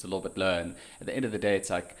even if it's a little bit low. And at the end of the day, it's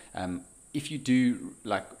like if you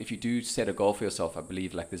do set a goal for yourself, I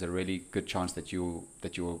believe like there's a really good chance that you'll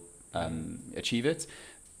achieve it.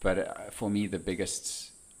 But for me, the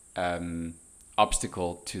biggest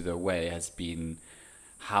obstacle to the way has been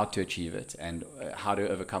how to achieve it and how to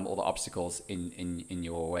overcome all the obstacles in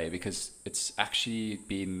your way, because it's actually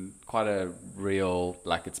been quite a real,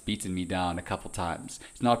 like, it's beaten me down a couple times.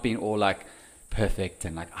 It's not been all like perfect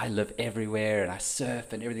and like I live everywhere and I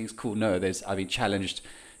surf and everything's cool. No, I've been challenged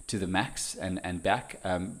to the max and back,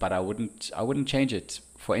 but I wouldn't change it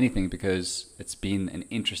for anything, because it's been an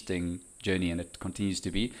interesting journey, and it continues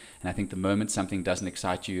to be. And I think the moment something doesn't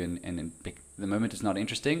excite you and the moment it's not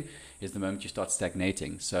interesting is the moment you start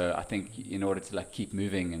stagnating. So I think in order to like keep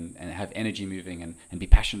moving and have energy moving and be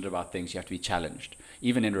passionate about things, you have to be challenged.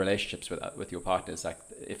 Even in relationships with your partners, like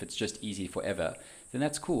if it's just easy forever, then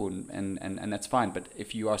that's cool and that's fine. But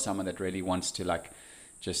if you are someone that really wants to like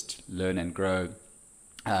just learn and grow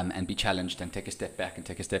and be challenged and take a step back and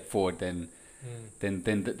take a step forward, then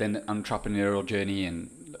the entrepreneurial journey and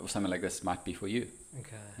something like this might be for you.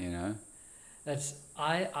 Okay. You know?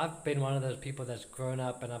 I've been one of those people that's grown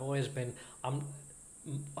up, and I've always been, I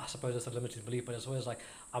suppose it's a limited belief, but it's always like,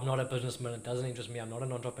 I'm not a businessman, it doesn't interest me, I'm not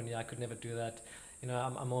an entrepreneur, I could never do that. You know,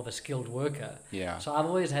 I'm more of a skilled worker. Yeah. So I've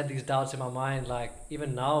always had these doubts in my mind, like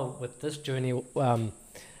even now with this journey,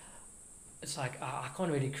 it's like I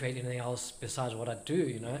can't really create anything else besides what I do,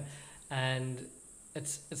 you know, and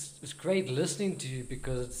it's great listening to you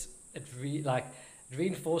because it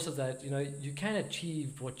reinforces that, you know, you can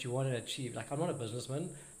achieve what you want to achieve. Like I'm not a businessman,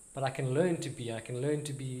 but I can learn to be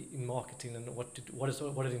in marketing and what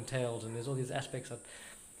it entails, and there's all these aspects that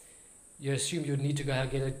you assume you need to go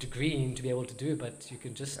get a degree in to be able to do, but you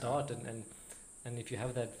can just start and if you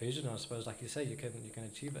have that vision, I suppose, like you say, you can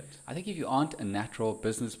achieve it. I think if you aren't a natural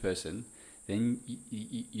business person, then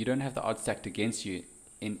you don't have the odds stacked against you.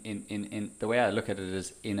 In the way I look at it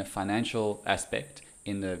is in a financial aspect,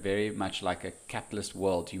 in the very much like a capitalist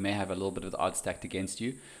world, you may have a little bit of the odds stacked against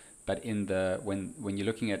you, but in the when you're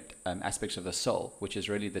looking at aspects of the soul, which is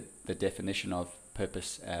really the definition of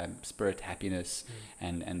purpose, spirit, happiness,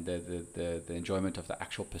 and the enjoyment of the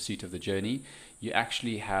actual pursuit of the journey, you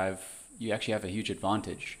actually have a huge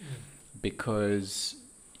advantage because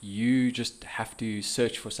you just have to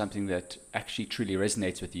search for something that actually truly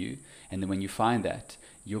resonates with you, and then when you find that,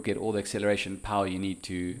 you'll get all the acceleration power you need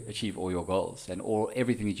to achieve all your goals and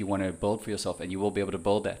everything that you want to build for yourself, and you will be able to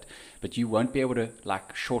build that. But you won't be able to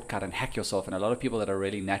like shortcut and hack yourself. And a lot of people that are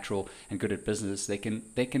really natural and good at business, they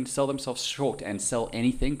can sell themselves short and sell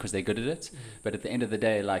anything because they're good at it. But at the end of the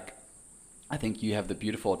day, like, I think you have the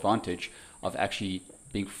beautiful advantage of actually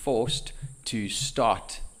being forced to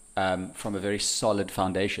start from a very solid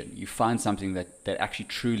foundation. You find something that actually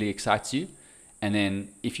truly excites you, and then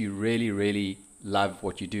if you really, really love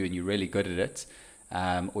what you do and you're really good at it,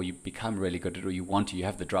 or you become really good at it, or you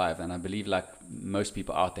have the drive. And I believe like most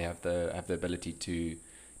people out there have the ability to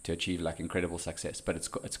achieve like incredible success, but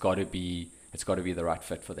it's got to be the right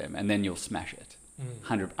fit for them, and then you'll smash it.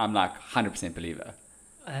 I'm like 100% believer.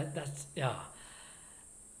 That's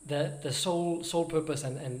the soul purpose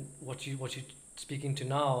and what you're speaking to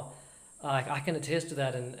now, I can attest to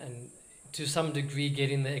that, and to some degree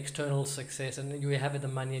getting the external success, and you have the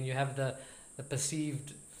money and you have the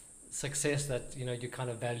perceived success that, you know, you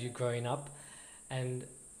kind of value growing up, and it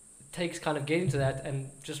takes kind of getting to that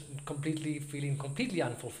and just feeling completely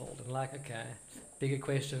unfulfilled and like, okay, bigger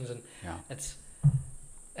questions, and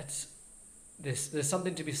there's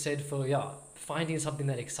something to be said for finding something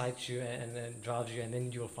that excites you and drives you, and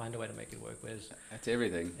then you'll find a way to make it work. Whereas that's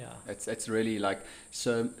everything. Yeah, it's really like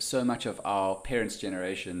so much of our parents'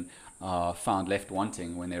 generation are found left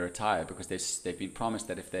wanting when they retire because they've been promised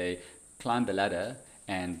that if they climb the ladder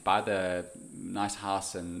and buy the nice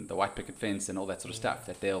house and the white picket fence and all that sort of stuff,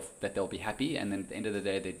 that they'll be happy. And then at the end of the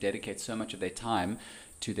day, they dedicate so much of their time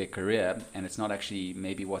to their career, and it's not actually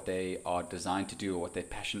maybe what they are designed to do or what their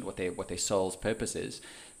passion, what their soul's purpose is,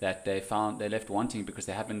 that they're left wanting because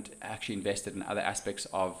they haven't actually invested in other aspects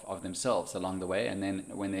of themselves along the way. And then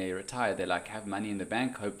when they retire, they like have money in the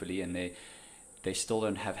bank hopefully, and they still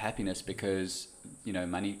don't have happiness because, you know,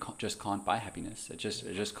 money just can't buy happiness. It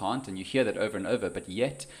just can't. And you hear that over and over, but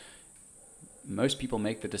yet most people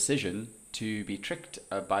make the decision to be tricked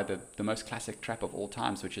by the most classic trap of all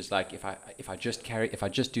times, which is like, if I just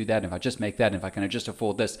do that, if I just make that, and if I can just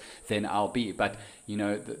afford this, then I'll be. But you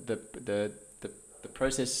know, the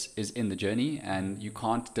process is in the journey, and you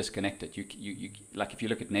can't disconnect it. You like, if you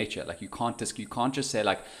look at nature, like you can't just say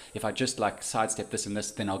like, if I just like sidestep this and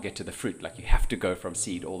this, then I'll get to the fruit. Like you have to go from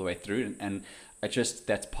seed all the way through, and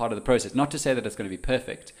that's part of the process. Not to say that it's going to be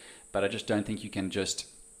perfect, but I just don't think you can just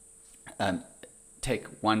take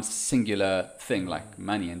one singular thing like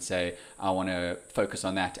money and say, I want to focus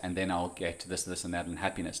on that, and then I'll get to this and that and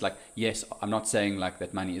happiness. Like, yes, I'm not saying like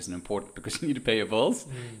that money isn't important because you need to pay your bills,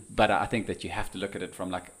 but I think that you have to look at it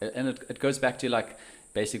from like, and it goes back to like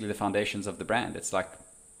basically the foundations of the brand. It's like,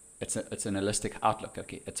 it's an holistic outlook.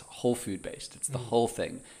 Okay, it's whole food based. It's the whole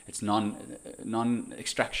thing. It's non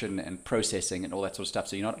extraction and processing and all that sort of stuff.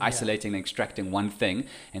 So you're not isolating and extracting one thing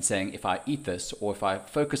and saying, if I eat this or if I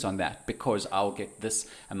focus on that because I'll get this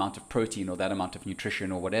amount of protein or that amount of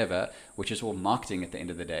nutrition or whatever, which is all marketing at the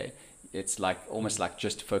end of the day. it's like almost like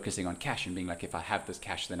just focusing on cash and being like, if I have this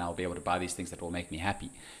cash, then I'll be able to buy these things that will make me happy,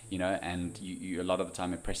 you know. And you a lot of the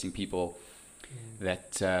time impressing people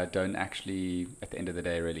that don't actually, at the end of the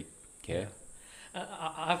day, really care.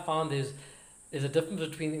 I found there's a difference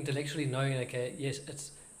between intellectually knowing, okay, yes,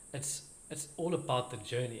 it's all about the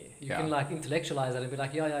journey. You can like intellectualize it and be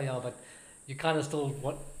like, yeah, but you kind of still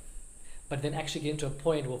but then actually get to a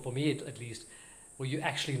point, well, for me at least, where you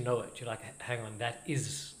actually know it. You're like, hang on,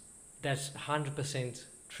 that's 100%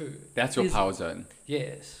 true. That's your power zone.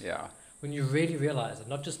 Yes. Yeah. When you really realize it,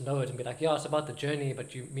 not just know it and be like, yeah, it's about the journey,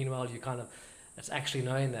 but meanwhile you kind of, it's actually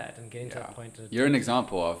knowing that and getting to that point. You're an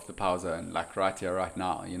example of the power zone, like right here, right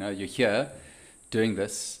now. You know, you're here doing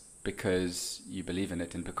this because you believe in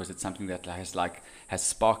it and because it's something that has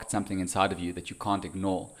sparked something inside of you that you can't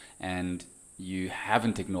ignore, and you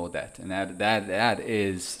haven't ignored that. And that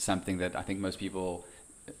is something that I think most people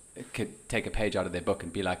could take a page out of their book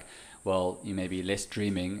and be like, well, you may be less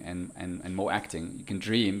dreaming and more acting. You can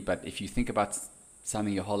dream, but if you think about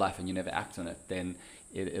something your whole life and you never act on it, then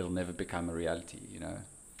it'll never become a reality, you know.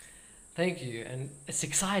 Thank you. And it's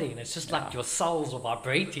exciting. It's just like your cells are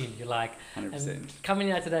vibrating. You're like, 100%. And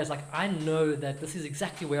coming out today, it's like, I know that this is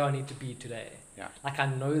exactly where I need to be today. Yeah. Like I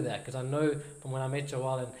know that because I know from when I met you a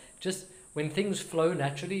while, and just when things flow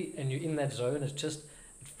naturally and you're in that zone, it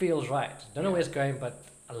feels right. Don't know where it's going, but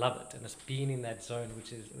I love it. And it's being in that zone,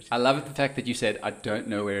 which is I love it, the fact that you said, I don't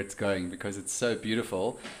know where it's going, because it's so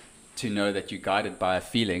beautiful to know that you're guided by a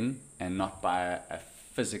feeling and not by a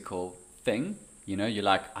physical thing. You know, you're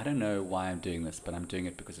like, I don't know why I'm doing this, but I'm doing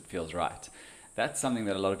it because it feels right. That's something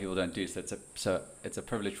that a lot of people don't do. So it's a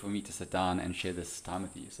privilege for me to sit down and share this time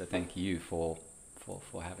with you. So thank you for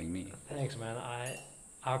having me. Thanks, man.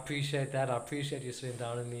 I appreciate that. I appreciate you sitting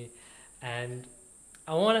down with me, and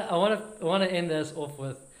I wanna end this off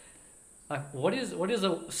with, like, what is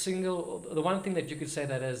the one thing that you could say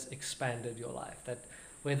that has expanded your life, that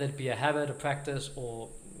whether it be a habit, a practice, or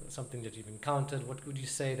something that you've encountered, what would you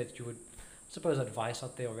say that you would, suppose, advice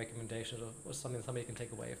out there or recommendations, or something somebody can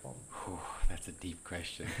take away from? Whew, that's a deep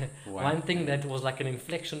question. One thing that was like an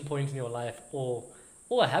inflection point in your life, or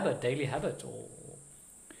a habit, daily habit, or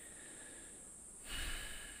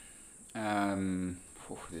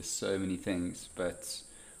there's so many things, but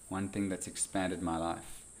one thing that's expanded my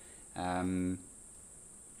life,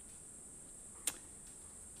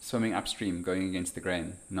 swimming upstream, going against the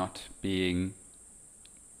grain, not being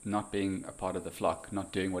a part of the flock,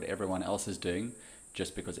 not doing what everyone else is doing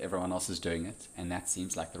just because everyone else is doing it and that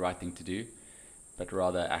seems like the right thing to do, but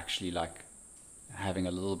rather actually like having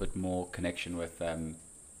a little bit more connection with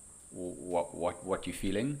what you're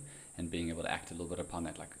feeling and being able to act a little bit upon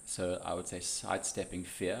that. Like, so I would say sidestepping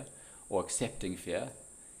fear or accepting fear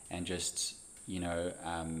and just, you know,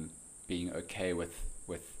 being okay with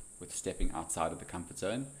stepping outside of the comfort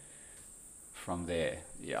zone. From there,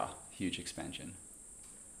 huge expansion.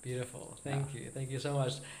 Beautiful. Thank you so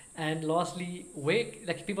much. And lastly, where,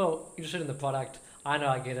 like, if people are interested in the product, I know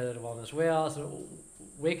I get it at Wellness Warehouse, so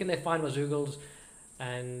where can they find Wazoogles,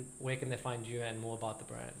 and where can they find you and more about the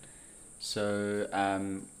brand? So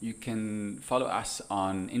you can follow us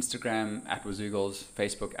on Instagram at Wazoogles,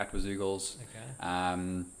 Facebook at Wazoogles.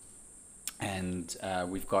 Okay. And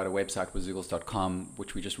we've got a website, wazoogles.com,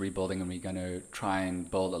 which we're just rebuilding, and we're going to try and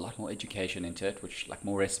build a lot more education into it, which, like,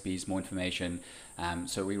 more recipes, more information.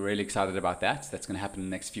 So we're really excited about that. That's going to happen in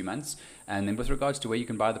the next few months. And then with regards to where you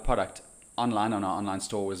can buy the product, online on our online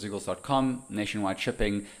store, wazoogles.com, nationwide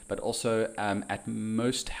shipping, but also at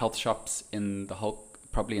most health shops in the whole,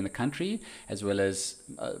 probably in the country, as well as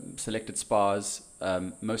selected spas,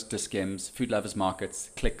 most Dis-Chems, food lovers markets,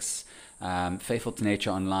 Clicks, Faithful to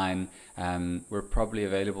Nature online. We're probably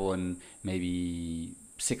available in maybe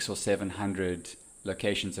 600 or 700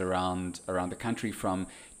 locations around the country, from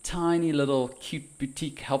tiny little cute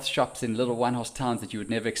boutique health shops in little one-horse towns that you would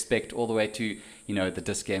never expect, all the way to, you know, the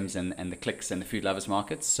Dis-Chems and the Clicks and the food lovers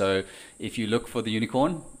markets. So if you look for the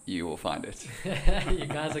unicorn, you will find it. You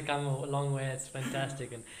guys have come a long way. It's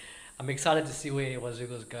fantastic, and I'm excited to see where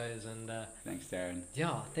Wazoogles goes. And thanks, Darren.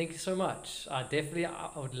 Yeah, thank you so much. I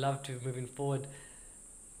would love to, moving forward,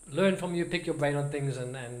 learn from you, pick your brain on things,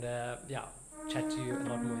 and chat to you a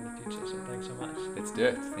lot more in the future. So thanks so much. Let's do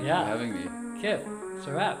it. Thank you for having me. Kev, it's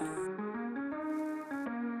a wrap.